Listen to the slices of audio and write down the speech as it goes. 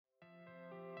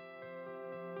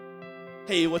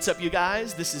Hey, what's up, you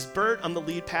guys? This is Bert. I'm the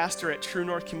lead pastor at True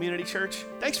North Community Church.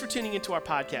 Thanks for tuning into our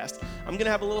podcast. I'm going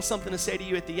to have a little something to say to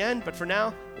you at the end, but for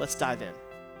now, let's dive in.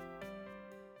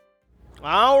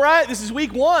 All right, this is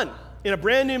week 1 in a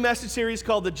brand new message series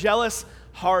called The Jealous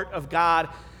Heart of God.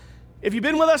 If you've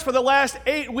been with us for the last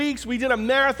 8 weeks, we did a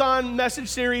marathon message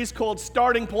series called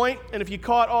Starting Point, and if you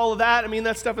caught all of that,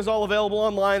 that stuff is all available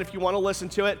online if you want to listen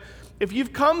to it. If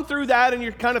you've come through that and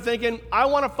you're kind of thinking, I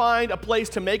want to find a place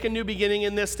to make a new beginning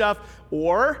in this stuff,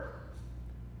 or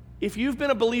if you've been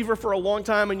a believer for a long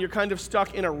time and you're kind of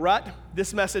stuck in a rut,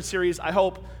 this message series, I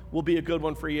hope, will be a good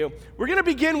one for you. We're going to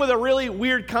begin with a really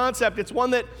weird concept. It's one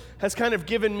that has kind of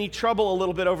given me trouble a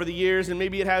little bit over the years, and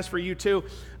maybe it has for you too.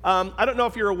 I don't know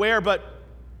if you're aware, but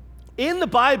in the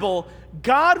Bible,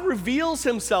 God reveals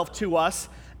himself to us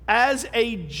as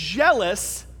a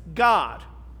jealous God.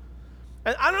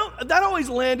 And that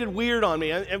always landed weird on me.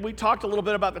 And we talked a little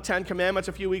bit about the 10 Commandments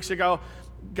a few weeks ago.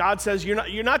 God says,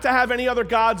 you're not to have any other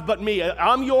gods but me.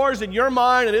 I'm yours and you're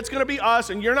mine, and it's going to be us,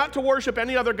 and you're not to worship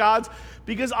any other gods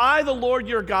because I, the Lord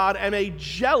your God, am a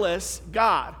jealous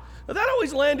God. Now, that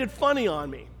always landed funny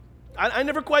on me. I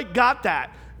never quite got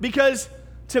that because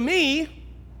to me,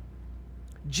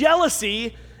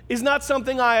 jealousy is not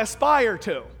something I aspire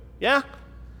to. Yeah?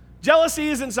 Jealousy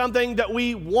isn't something that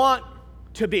we want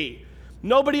to be.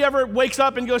 Nobody ever wakes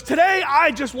up and goes, today I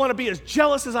just want to be as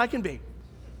jealous as I can be.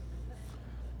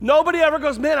 Nobody ever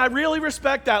goes, man, I really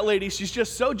respect that lady. She's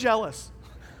just so jealous.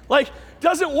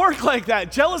 Doesn't work like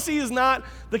that. Jealousy is not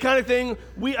the kind of thing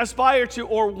we aspire to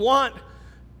or want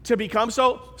to become.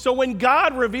 So when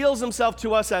God reveals himself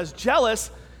to us as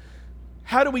jealous,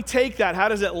 how do we take that? How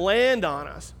does it land on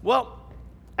us? Well,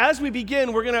 as we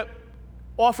begin, we're going to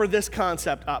offer this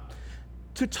concept up.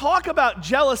 To talk about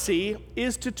jealousy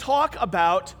is to talk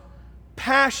about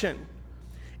passion.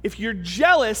 If you're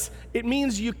jealous, it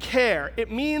means you care.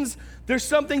 It means there's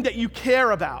something that you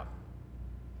care about.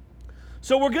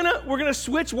 So we're gonna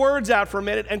switch words out for a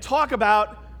minute and talk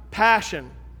about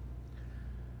passion.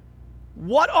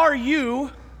 What are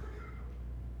you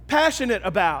passionate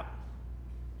about?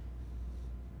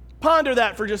 Ponder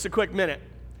that for just a quick minute.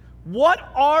 What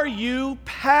are you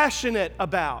passionate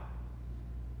about?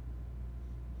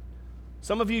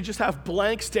 Some of you just have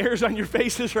blank stares on your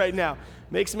faces right now.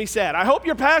 Makes me sad. I hope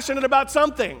you're passionate about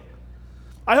something.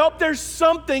 I hope there's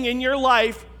something in your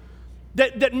life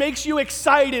that makes you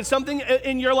excited, something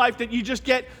in your life that you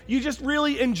just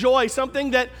really enjoy, something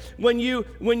that when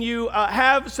you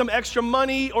have some extra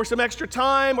money or some extra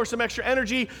time or some extra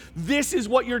energy, this is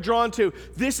what you're drawn to.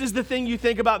 This is the thing you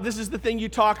think about. This is the thing you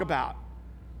talk about,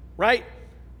 right?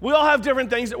 We all have different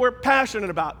things that we're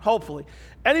passionate about, hopefully.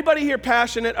 Anybody here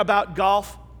passionate about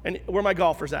golf? And where are my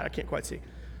golfers at? I can't quite see.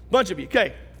 Bunch of you.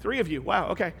 Okay, 3 of you. Wow,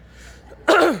 okay.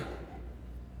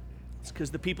 It's because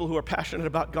the people who are passionate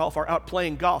about golf are out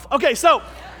playing golf. Okay, so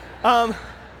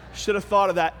should have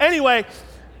thought of that. Anyway,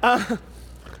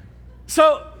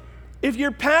 so if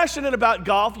you're passionate about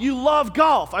golf, you love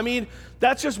golf.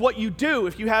 That's just what you do.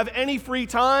 If you have any free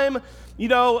time,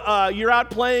 you're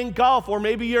out playing golf, or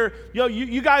maybe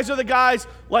you guys are the guys,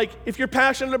 if you're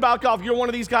passionate about golf, you're one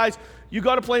of these guys, you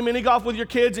go to play mini golf with your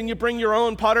kids and you bring your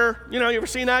own putter. You ever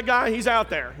seen that guy? He's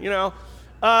out there,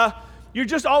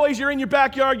 you're in your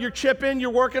backyard, you're chipping,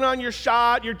 you're working on your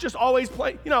shot, you're just always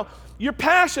playing, you're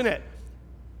passionate.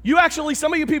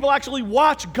 Some of you people actually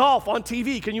watch golf on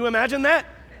TV. Can you imagine that?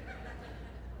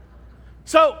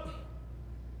 So,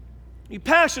 you're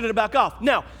passionate about golf.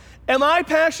 Now, am I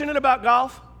passionate about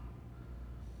golf?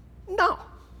 No.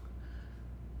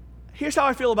 Here's how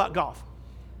I feel about golf.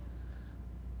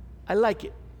 I like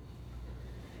it.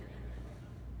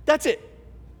 That's it.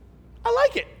 I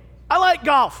like it. I like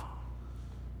golf.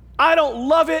 I don't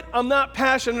love it. I'm not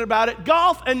passionate about it.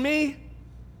 Golf and me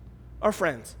are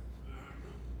friends.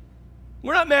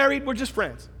 We're not married. We're just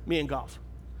friends, me and golf.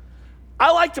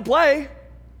 I like to play,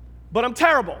 but I'm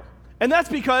terrible. And that's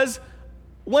because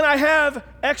when I have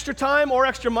extra time or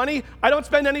extra money, I don't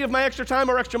spend any of my extra time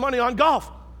or extra money on golf.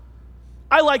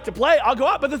 I like to play. I'll go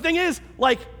out. But the thing is,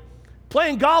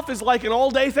 playing golf is like an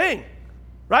all-day thing,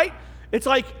 right? It's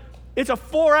a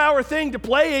 4-hour thing to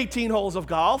play 18 holes of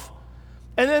golf.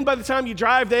 And then by the time you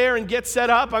drive there and get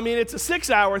set up, it's a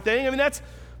 6-hour thing. That's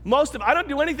I don't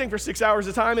do anything for 6 hours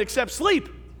at a time except sleep.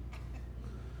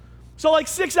 So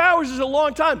 6 hours is a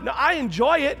long time. Now, I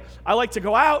enjoy it. I like to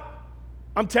go out.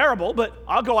 I'm terrible, but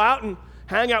I'll go out and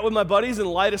hang out with my buddies and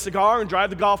light a cigar and drive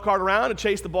the golf cart around and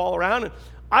chase the ball around. And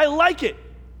I like it.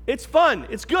 It's fun.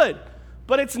 It's good.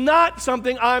 But it's not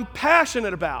something I'm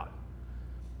passionate about.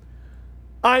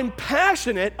 I'm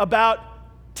passionate about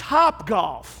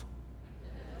Topgolf.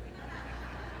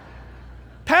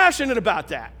 passionate about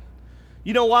that.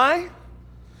 You know why?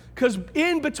 Because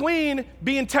in between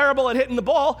being terrible at hitting the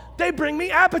ball, they bring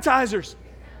me appetizers.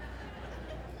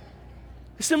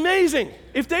 It's amazing.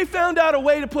 If they found out a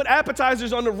way to put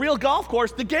appetizers on a real golf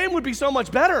course, the game would be so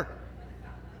much better.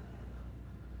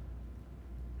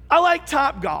 I like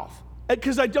Topgolf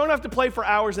because I don't have to play for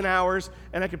hours and hours,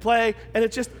 and I can play, and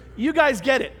it's just, you guys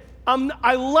get it.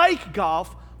 I like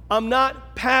golf. I'm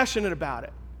not passionate about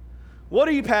it. What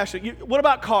are you passionate? What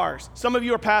about cars? Some of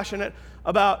you are passionate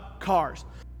about cars.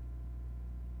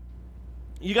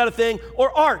 You got a thing,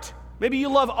 or art. Maybe you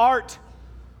love art.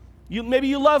 Maybe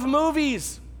you love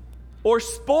movies or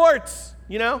sports,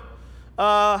 you know?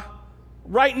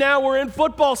 Right now we're in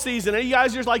football season, and you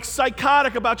guys are like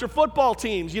psychotic about your football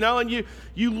teams, you know, and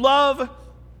you love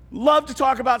to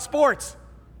talk about sports.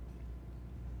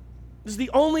 This is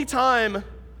the only time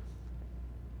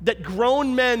that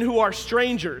grown men who are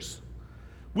strangers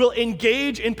will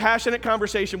engage in passionate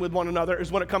conversation with one another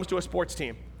is when it comes to a sports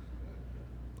team.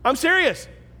 I'm serious.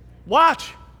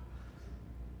 Watch.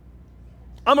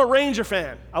 I'm a Ranger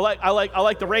fan. I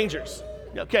like the Rangers.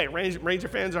 Okay, Ranger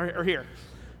fans are here.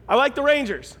 I like the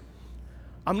Rangers.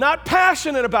 I'm not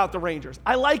passionate about the Rangers.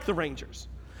 I like the Rangers.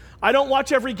 I don't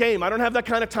watch every game. I don't have that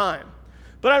kind of time.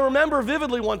 But I remember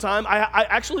vividly one time, I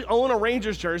actually own a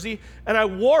Rangers jersey, and I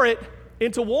wore it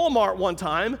into Walmart one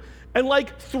time, and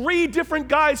like 3 different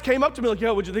guys came up to me like,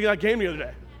 yo, what'd you think of that game the other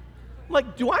day? I'm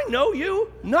like, do I know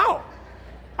you? No.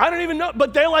 I don't even know.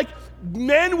 But they're like,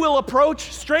 men will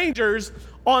approach strangers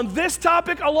on this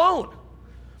topic alone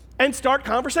and start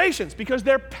conversations because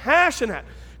they're passionate,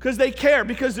 because they care,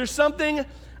 because there's something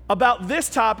about this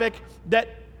topic that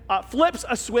flips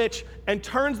a switch and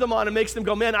turns them on and makes them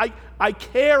go, man, I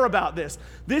care about this.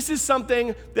 This is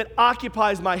something that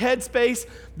occupies my headspace.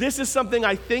 This is something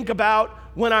I think about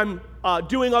when I'm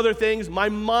doing other things. My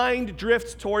mind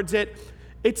drifts towards it.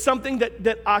 It's something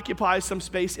that occupies some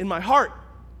space in my heart.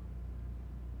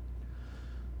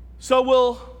 So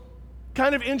we'll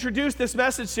kind of introduce this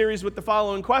message series with the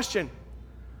following question.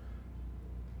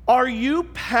 Are you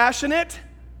passionate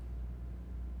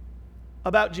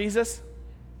about Jesus?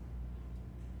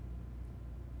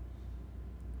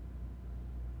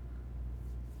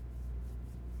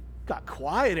 Got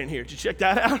quiet in here. Did you check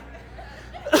that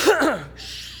out?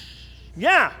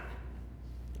 Yeah.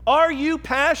 Are you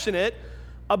passionate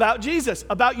about Jesus,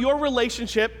 about your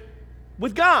relationship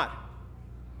with God?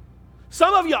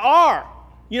 Some of you are,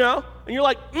 you know, and you're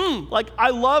like, I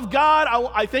love God.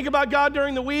 I think about God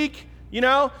during the week, you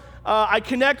know. I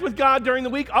connect with God during the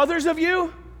week. Others of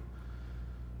you,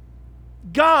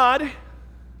 God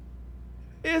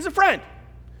is a friend.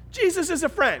 Jesus is a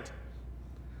friend.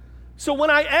 So when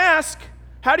I ask,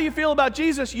 how do you feel about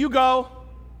Jesus? You go,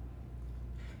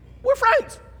 we're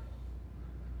friends.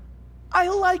 I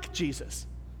like Jesus.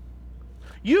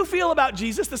 You feel about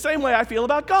Jesus the same way I feel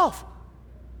about golf.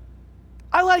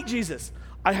 I like Jesus.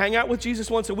 I hang out with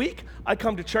Jesus once a week. I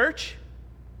come to church.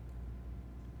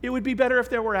 It would be better if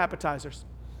there were appetizers.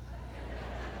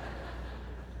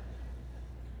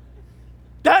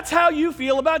 That's how you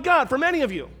feel about God, for many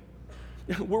of you.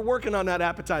 We're working on that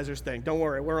appetizers thing. Don't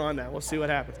worry, we're on that. We'll see what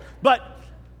happens. But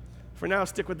for now,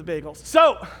 stick with the bagels.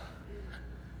 So,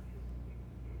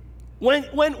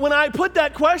 when I put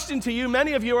that question to you,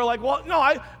 many of you are like, well, no,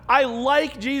 I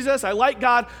like Jesus. I like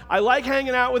God. I like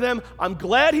hanging out with him. I'm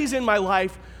glad he's in my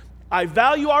life. I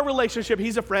value our relationship.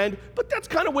 He's a friend. But that's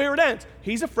kind of where it ends.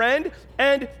 He's a friend,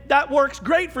 and that works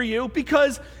great for you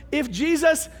because if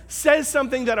Jesus says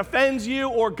something that offends you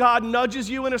or God nudges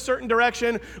you in a certain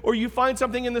direction or you find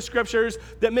something in the scriptures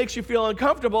that makes you feel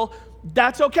uncomfortable,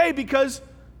 that's okay because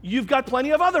you've got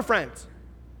plenty of other friends.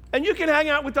 And you can hang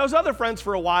out with those other friends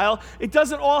for a while. It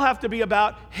doesn't all have to be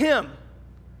about him.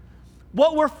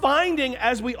 What we're finding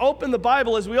as we open the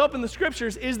Bible, as we open the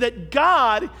scriptures, is that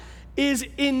God is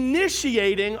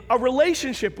initiating a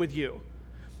relationship with you.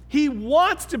 He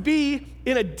wants to be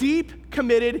in a deep,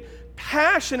 committed,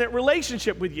 passionate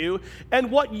relationship with you.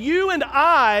 And what you and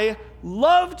I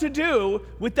love to do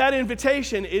with that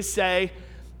invitation is say,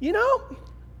 you know,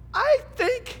 I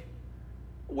think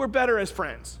we're better as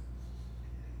friends.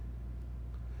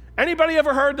 Anybody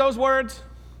ever heard those words?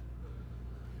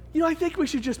 You know, I think we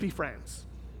should just be friends.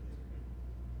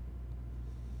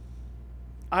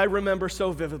 I remember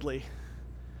so vividly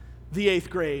the 8th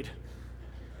grade,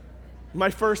 my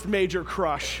first major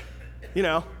crush, you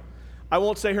know. I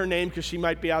won't say her name because she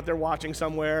might be out there watching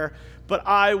somewhere, but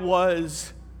I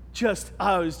was just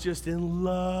in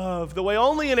love, the way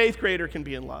only an 8th grader can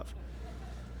be in love.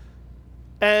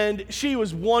 And she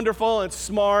was wonderful and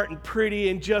smart and pretty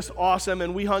and just awesome.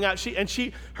 And we hung out.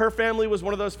 Her family was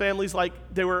one of those families like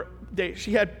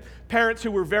she had parents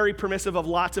who were very permissive of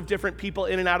lots of different people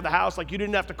in and out of the house. Like you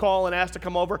didn't have to call and ask to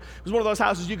come over. It was one of those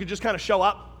houses you could just kind of show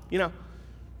up,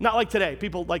 Not like today.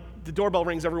 People, like, the doorbell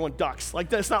rings, everyone ducks.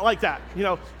 Like, it's not like that. In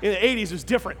the 80s, it was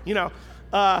different,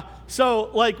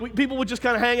 So, people would just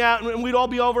kind of hang out, and we'd all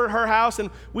be over at her house, and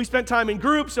we spent time in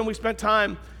groups, and we spent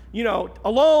time,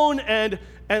 alone, and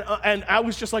I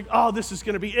was just like, oh, this is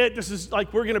going to be it. This is,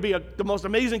 we're going to be the most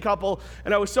amazing couple,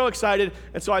 and I was so excited,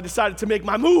 and so I decided to make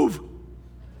my move.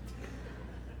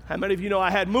 How many of you know I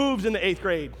had moves in the 8th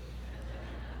grade?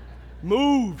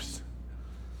 Moves.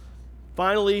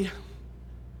 Finally,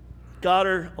 got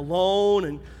her alone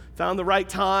and found the right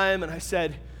time, and I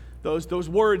said those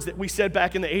words that we said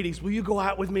back in the 80s, will you go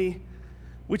out with me?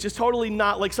 Which is totally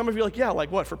not, like some of you are like, yeah,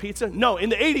 like what, for pizza? No, in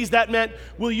the 80s that meant,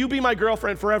 will you be my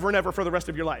girlfriend forever and ever for the rest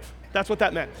of your life? That's what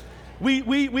that meant. We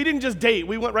didn't just date,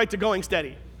 we went right to going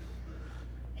steady.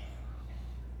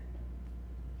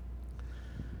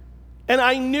 And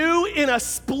I knew in a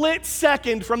split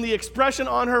second from the expression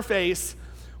on her face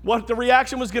what the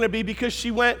reaction was going to be, because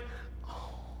she went, oh.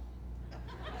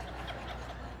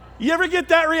 You ever get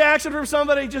that reaction from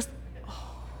somebody? Just,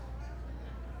 oh.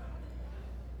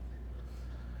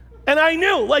 And I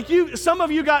knew, some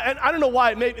of you got, and I don't know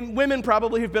why, women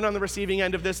probably have been on the receiving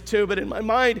end of this too, but in my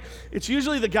mind, it's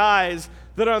usually the guys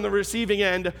that are on the receiving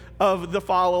end of the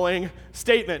following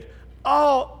statement.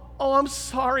 Oh, I'm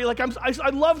sorry. I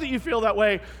love that you feel that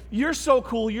way. You're so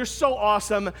cool. You're so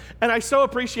awesome. And I so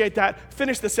appreciate that.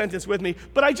 Finish the sentence with me.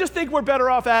 But I just think we're better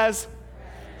off as,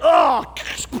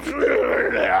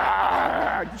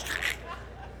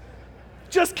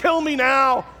 just kill me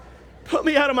now. Put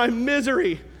me out of my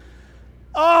misery.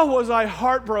 Oh, was I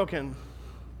heartbroken.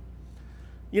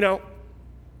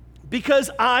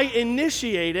 Because I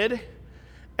initiated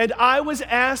and I was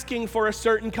asking for a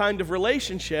certain kind of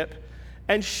relationship.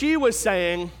 And she was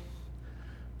saying,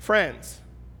 friends.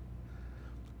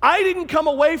 I didn't come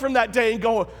away from that day and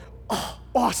go, oh,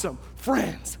 awesome,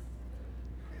 friends.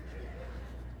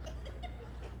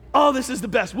 Oh, this is the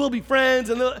best, we'll be friends.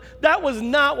 And that was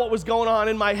not what was going on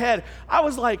in my head. I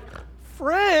was like,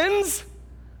 friends?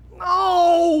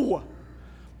 No.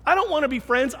 I don't want to be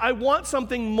friends. I want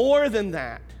something more than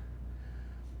that.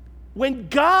 When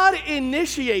God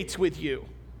initiates with you,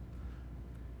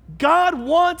 God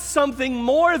wants something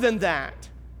more than that.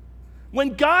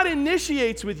 When God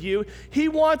initiates with you, He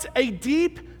wants a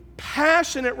deep,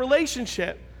 passionate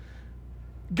relationship.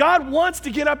 God wants to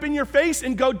get up in your face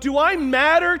and go, do I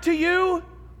matter to you?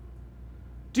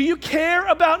 Do you care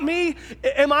about me?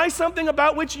 Am I something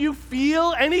about which you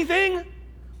feel anything?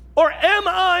 Or am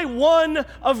I one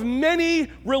of many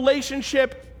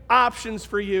relationship options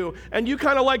for you, and you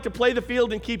kind of like to play the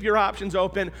field and keep your options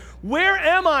open? Where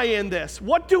am I in this?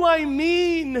 What do I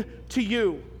mean to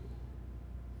you?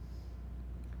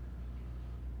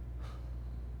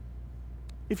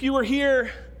 If you were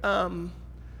here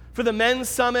for the men's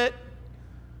summit,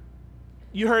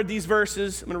 you heard these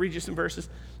verses. I'm going to read you some verses.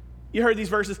 You heard these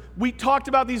verses. We talked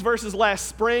about these verses last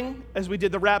spring as we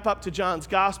did the wrap up to John's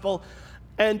gospel,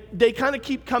 and they kind of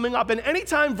keep coming up. And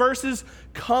anytime verses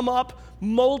come up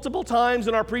multiple times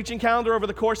in our preaching calendar over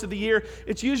the course of the year,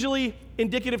 it's usually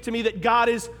indicative to me that God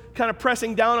is kind of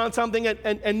pressing down on something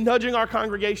and nudging our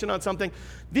congregation on something.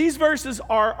 These verses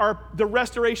are the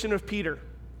restoration of Peter.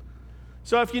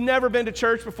 So if you've never been to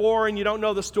church before and you don't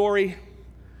know the story,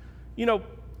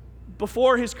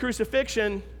 before his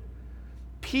crucifixion,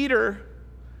 Peter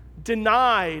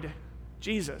denied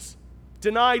Jesus,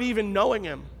 denied even knowing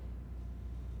him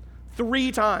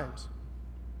 3 times.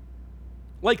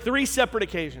 Like 3 separate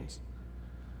occasions.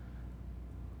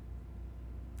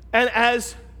 And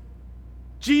as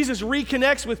Jesus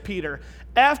reconnects with Peter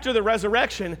after the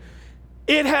resurrection,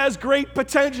 it has great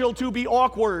potential to be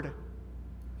awkward.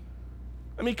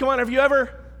 I mean, come on, have you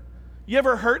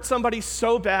ever hurt somebody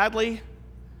so badly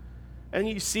and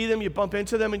you see them, you bump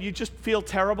into them, and you just feel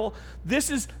terrible?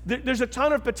 There's a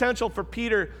ton of potential for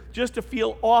Peter just to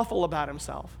feel awful about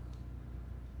himself.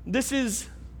 This is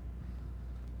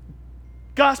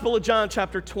Gospel of John,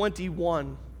 chapter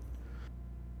 21.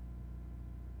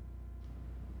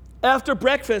 After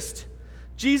breakfast,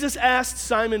 Jesus asked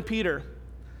Simon Peter,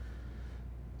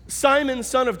 "Simon,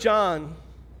 son of John,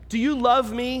 do you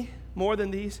love me more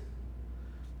than these?"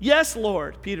 "Yes,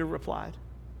 Lord," Peter replied.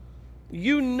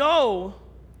 "You know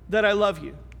that I love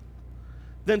you."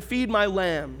 "Then feed my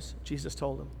lambs," Jesus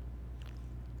told him.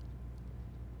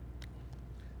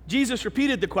 Jesus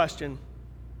repeated the question,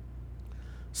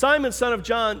 "Simon, son of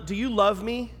John, do you love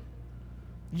me?"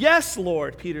 "Yes,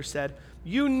 Lord," Peter said.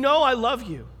 "You know I love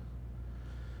you."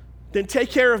 "Then take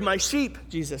care of my sheep,"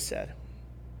 Jesus said.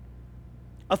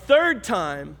 A third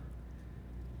time,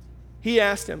 he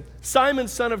asked him, "Simon,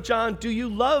 son of John, do you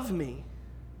love me?"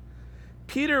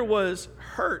 Peter was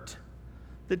hurt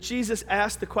that Jesus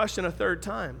asked the question a third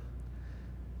time.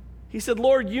 He said,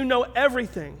 "Lord, you know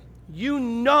everything. You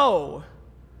know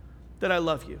that I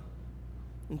love you."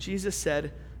 And Jesus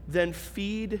said, "Then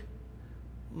feed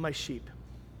my sheep."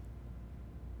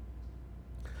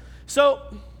 So,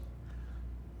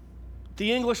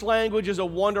 the English language is a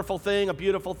wonderful thing, a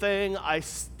beautiful thing. I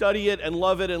study it and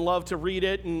love to read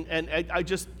it, and I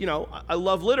just, I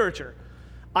love literature.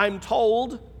 I'm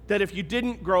told that if you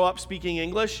didn't grow up speaking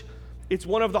English, it's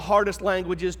one of the hardest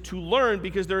languages to learn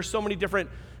because there are so many different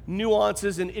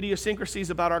nuances and idiosyncrasies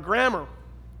about our grammar.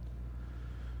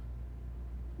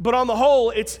 But on the whole,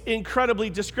 it's incredibly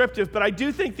descriptive. But I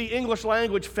do think the English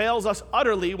language fails us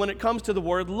utterly when it comes to the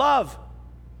word love.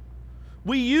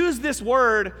 We use this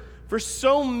word for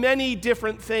so many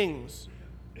different things.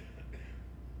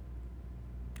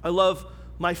 I love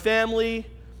my family.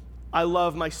 I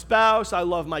love my spouse. I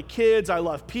love my kids. I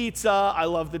love pizza. I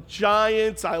love the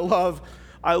Giants. I love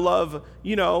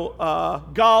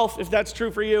golf, if that's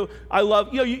true for you. I love,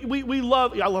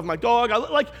 I love my dog.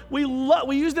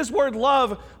 We use this word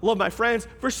love my friends,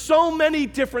 for so many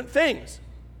different things.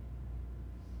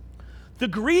 The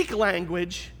Greek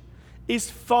language is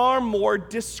far more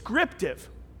descriptive.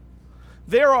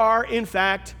 There are, in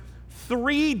fact,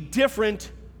 3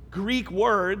 different Greek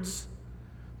words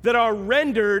that are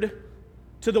rendered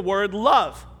to the word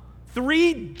love.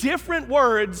 3 different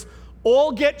words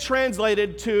all get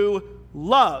translated to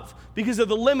love because of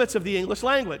the limits of the English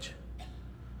language.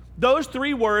 Those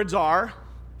 3 words are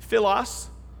philos,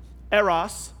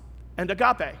 eros, and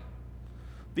agape.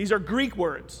 These are Greek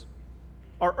words.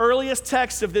 Our earliest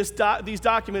texts of these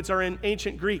documents are in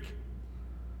ancient Greek.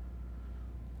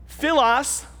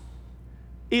 Philos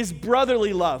is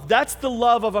brotherly love. That's the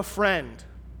love of a friend.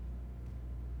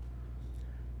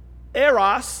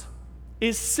 Eros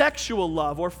is sexual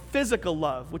love or physical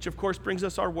love, which of course brings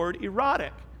us our word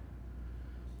erotic.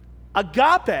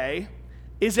 Agape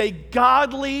is a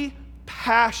godly,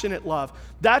 passionate love.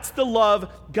 That's the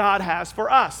love God has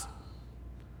for us.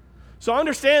 So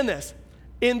understand this.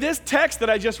 In this text that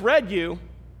I just read you,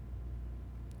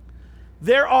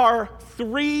 there are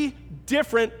 3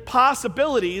 different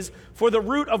possibilities for the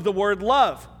root of the word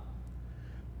love.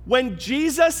 When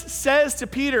Jesus says to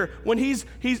Peter, when he's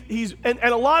and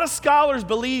a lot of scholars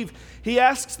believe he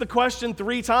asks the question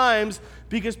 3 times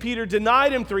because Peter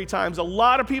denied him 3 times. A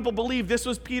lot of people believe this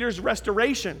was Peter's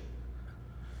restoration.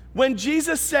 When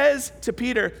Jesus says to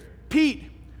Peter,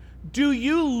 "Pete, do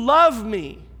you love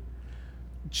me?"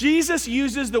 Jesus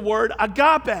uses the word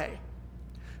agape.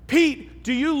 "Pete,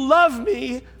 do you love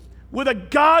me with a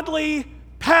godly,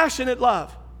 passionate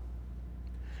love?"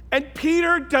 And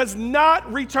Peter does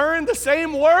not return the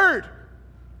same word.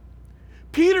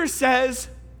 Peter says,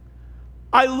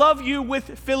 "I love you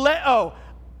with phileo.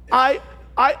 I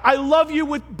love you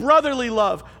with brotherly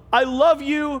love. I love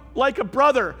you like a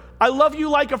brother. I love you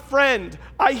like a friend.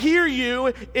 I hear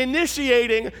you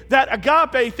initiating that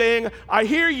agape thing. I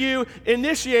hear you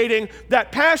initiating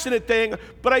that passionate thing,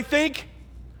 but I think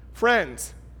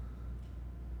friends."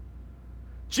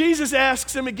 Jesus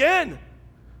asks him again,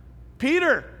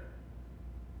 "Peter,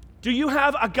 do you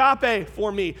have agape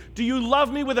for me? Do you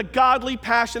love me with a godly,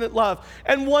 passionate love?"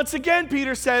 And once again,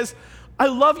 Peter says, "I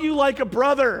love you like a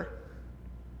brother."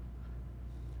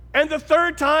 And the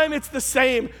third time, it's the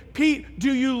same. "Pete,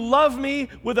 do you love me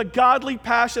with a godly,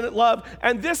 passionate love?"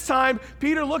 And this time,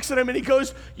 Peter looks at him and he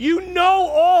goes, "You know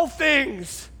all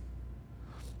things.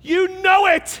 You know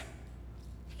it.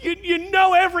 You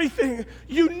know everything.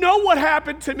 You know what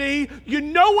happened to me. You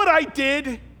know what I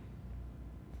did.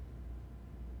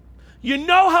 You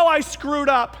know how I screwed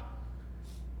up.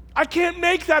 I can't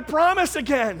make that promise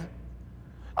again.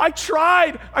 I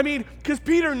tried." Because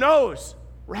Peter knows,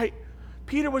 right?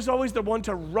 Peter was always the one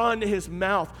to run his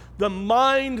mouth. The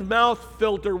mind-mouth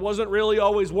filter wasn't really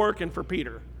always working for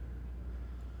Peter.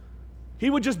 He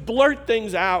would just blurt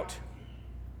things out.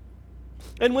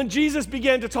 And when Jesus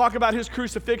began to talk about his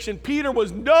crucifixion, Peter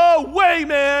was, "No way,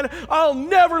 man. I'll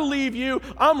never leave you.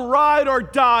 I'm ride or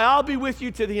die. I'll be with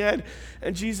you to the end."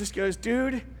 And Jesus goes,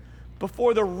 "Dude,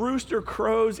 before the rooster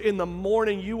crows in the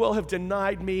morning, you will have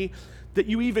denied me that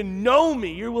you even know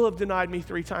me. You will have denied me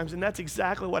 3 times. And that's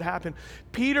exactly what happened.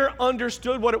 Peter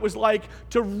understood what it was like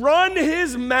to run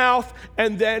his mouth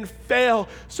and then fail.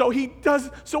 So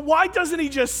why doesn't he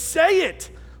just say it?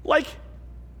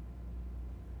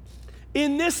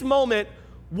 In this moment,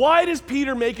 Why does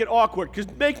Peter make it awkward? Because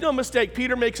make no mistake,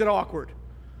 Peter makes it awkward.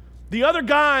 The other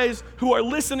guys who are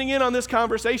listening in on this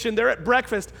conversation, they're at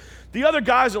breakfast. The other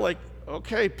guys are like,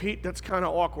 okay, Pete, that's kind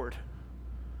of awkward.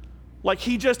 Like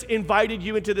he just invited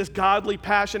you into this godly,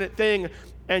 passionate thing,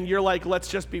 and you're like, let's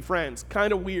just be friends.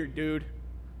 Kind of weird, dude.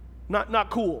 Not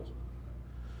cool.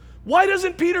 Why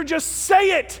doesn't Peter just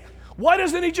say it? Why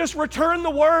doesn't he just return the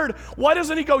word? Why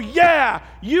doesn't he go, yeah,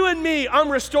 you and me,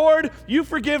 I'm restored, you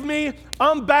forgive me,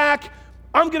 I'm back,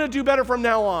 I'm going to do better from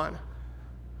now on?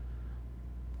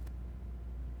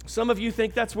 Some of you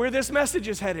think that's where this message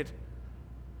is headed.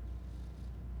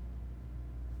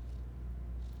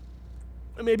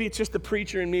 Maybe it's just the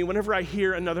preacher in me. Whenever I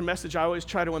hear another message, I always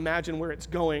try to imagine where it's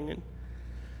going.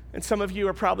 And some of you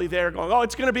are probably there going, oh,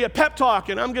 it's going to be a pep talk.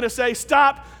 And I'm going to say,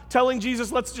 stop telling Jesus,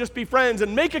 let's just be friends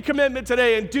and make a commitment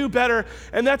today and do better.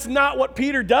 And that's not what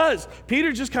Peter does.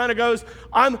 Peter just kind of goes,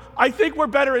 I think we're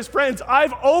better as friends.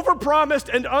 I've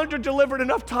overpromised and underdelivered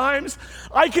enough times.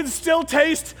 I can still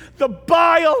taste the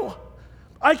bile.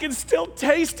 I can still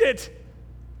taste it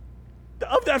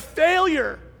of that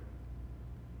failure.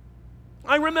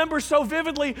 I remember so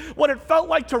vividly what it felt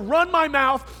like to run my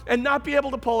mouth and not be able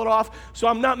to pull it off, so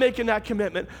I'm not making that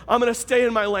commitment. I'm going to stay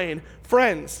in my lane.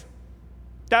 Friends,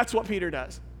 that's what Peter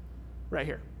does right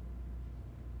here.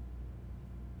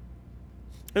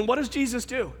 And what does Jesus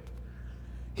do?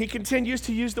 He continues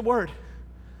to use the word.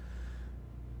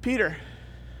 Peter,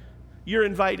 you're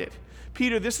invited.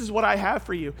 Peter, this is what I have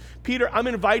for you. Peter, I'm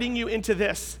inviting you into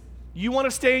this. You want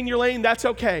to stay in your lane? That's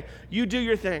okay. You do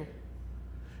your thing.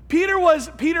 Peter was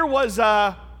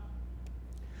a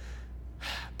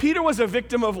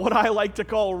victim of what I like to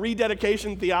call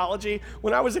rededication theology.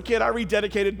 When I was a kid, I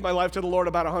rededicated my life to the Lord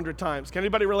about 100 times. Can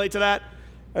anybody relate to that?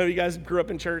 I know you guys grew up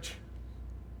in church.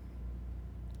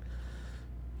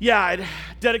 Yeah, I'd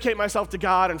dedicate myself to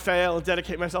God and fail, and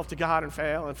dedicate myself to God and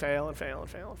fail, and fail, and fail, and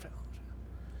fail, and fail.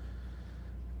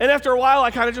 And after a while,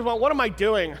 I kind of just went, what am I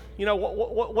doing? You know,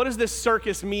 what does this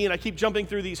circus mean? I keep jumping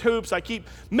through these hoops. I keep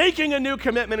making a new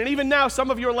commitment. And even now, some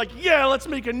of you are like, yeah, let's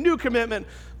make a new commitment.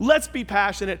 Let's be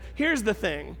passionate. Here's the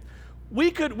thing.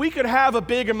 We could have a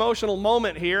big emotional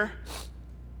moment here.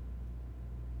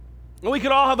 And we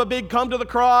could all have a big come to the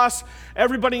cross.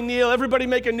 Everybody kneel. Everybody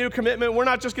make a new commitment. We're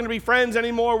not just going to be friends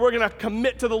anymore. We're going to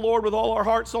commit to the Lord with all our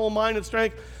heart, soul, mind, and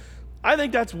strength. I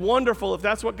think that's wonderful if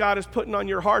that's what God is putting on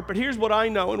your heart. But here's what I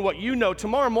know and what you know.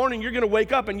 Tomorrow morning, you're going to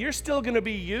wake up and you're still going to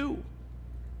be you,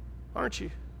 aren't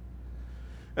you?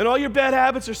 And all your bad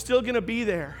habits are still going to be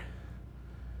there.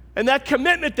 And that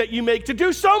commitment that you make to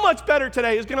do so much better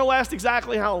today is going to last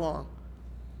exactly how long?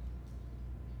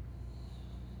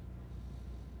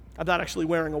 I'm not actually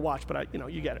wearing a watch, but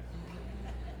you get it.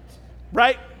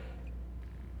 Right?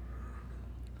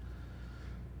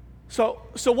 So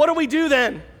what do we do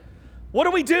then? What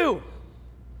do we do?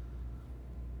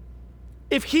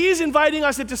 If he's inviting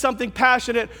us into something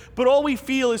passionate, but all we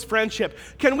feel is friendship,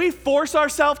 can we force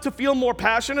ourselves to feel more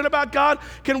passionate about God?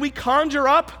 Can we conjure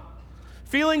up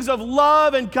feelings of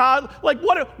love and God? Like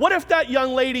what if that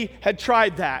young lady had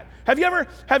tried that? Have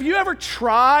you ever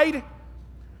tried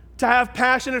to have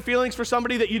passionate feelings for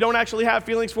somebody that you don't actually have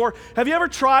feelings for? Have you ever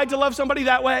tried to love somebody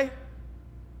that way?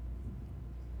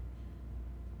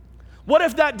 What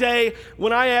if that day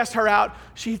when I asked her out,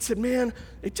 she'd said, man,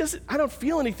 I don't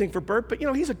feel anything for Bert, but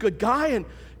he's a good guy, and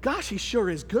gosh, he sure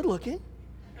is good looking.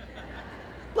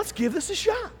 Let's give this a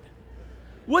shot.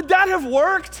 Would that have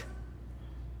worked?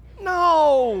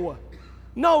 No,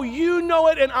 you know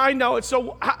it and I know it.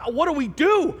 So what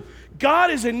do?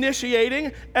 God is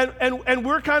initiating, and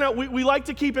we're we like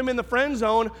to keep him in the friend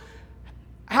zone.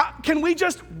 Can we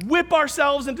just whip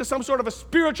ourselves into some sort of a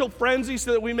spiritual frenzy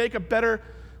so that we make a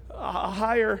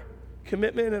higher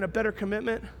commitment and a better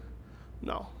commitment?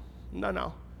 No.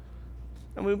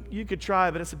 I mean, you could try,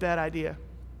 but it's a bad idea.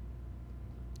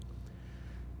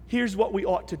 Here's what we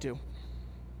ought to do.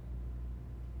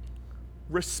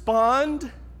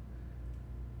 Respond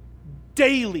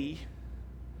daily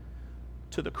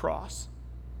to the cross.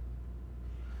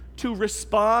 To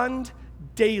respond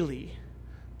daily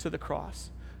to the cross.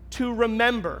 To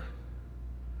remember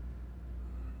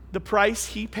the price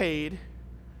he paid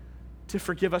to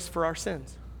forgive us for our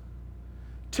sins.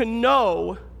 To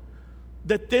know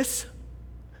that this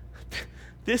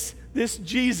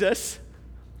Jesus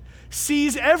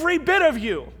sees every bit of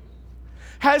you,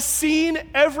 has seen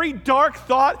every dark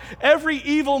thought, every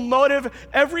evil motive,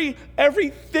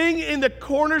 everything in the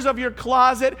corners of your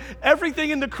closet,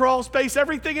 everything in the crawl space,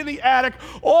 everything in the attic,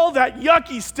 all that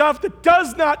yucky stuff that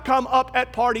does not come up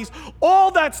at parties,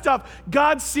 all that stuff,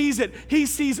 God sees it. He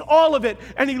sees all of it,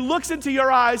 and he looks into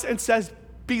your eyes and says,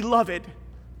 beloved,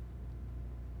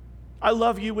 I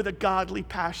love you with a godly,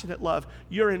 passionate love.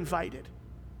 You're invited.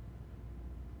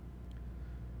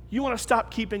 You want to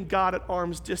stop keeping God at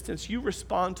arm's distance. You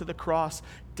respond to the cross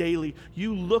daily.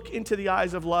 You look into the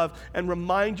eyes of love and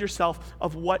remind yourself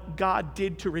of what God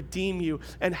did to redeem you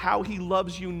and how he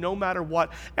loves you no matter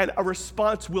what. And a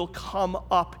response will come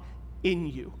up in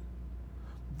you.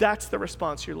 That's the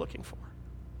response you're looking for.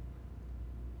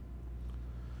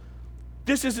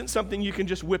 This isn't something you can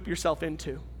just whip yourself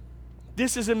into.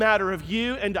 This is a matter of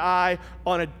you and I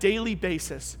on a daily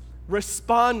basis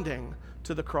responding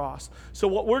to the cross. So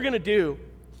what we're going to do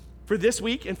for this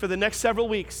week and for the next several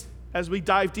weeks as we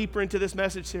dive deeper into this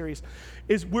message series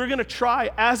is we're going to try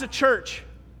as a church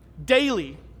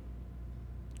daily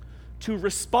to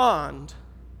respond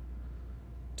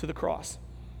to the cross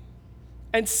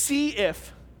and see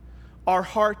if our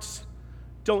hearts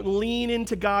don't lean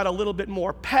into God a little bit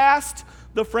more, past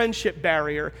the friendship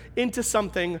barrier, into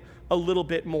something a little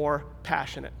bit more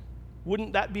passionate.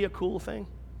 Wouldn't that be a cool thing?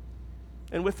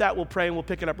 And with that, we'll pray, and we'll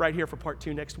pick it up right here for part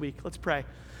 2 next week. Let's pray.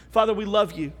 Father, we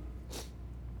love you.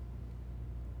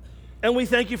 And we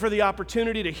thank you for the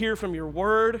opportunity to hear from your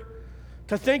word,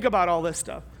 to think about all this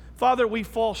stuff. Father, we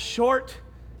fall short.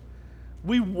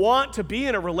 We want to be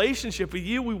in a relationship with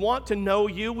you. We want to know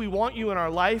you. We want you in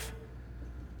our life.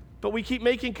 But we keep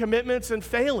making commitments and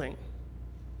failing.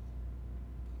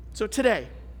 So today,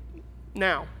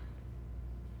 now,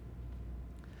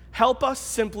 help us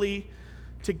simply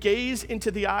to gaze into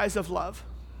the eyes of love,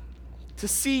 to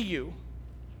see you,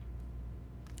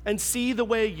 and see the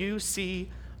way you see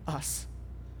us.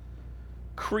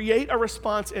 Create a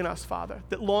response in us, Father,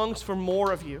 that longs for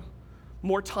more of you,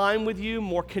 more time with you,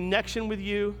 more connection with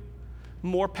you,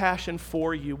 more passion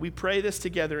for you. We pray this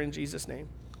together in Jesus' name.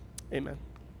 Amen.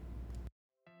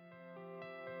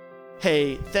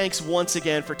 Hey, thanks once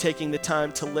again for taking the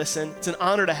time to listen. It's an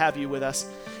honor to have you with us.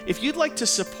 If you'd like to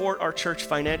support our church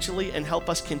financially and help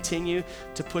us continue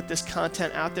to put this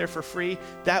content out there for free,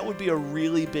 that would be a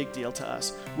really big deal to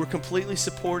us. We're completely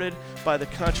supported by the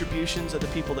contributions of the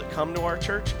people that come to our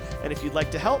church. And if you'd like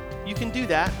to help, you can do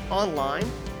that online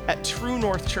at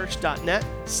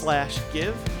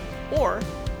truenorthchurch.net/give, or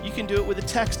you can do it with a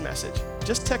text message.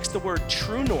 Just text the word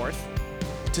True North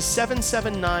to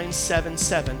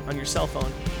 77977 on your cell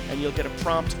phone, and you'll get a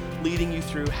prompt leading you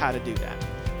through how to do that.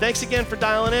 Thanks again for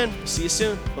dialing in. See you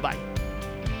soon. Bye-bye.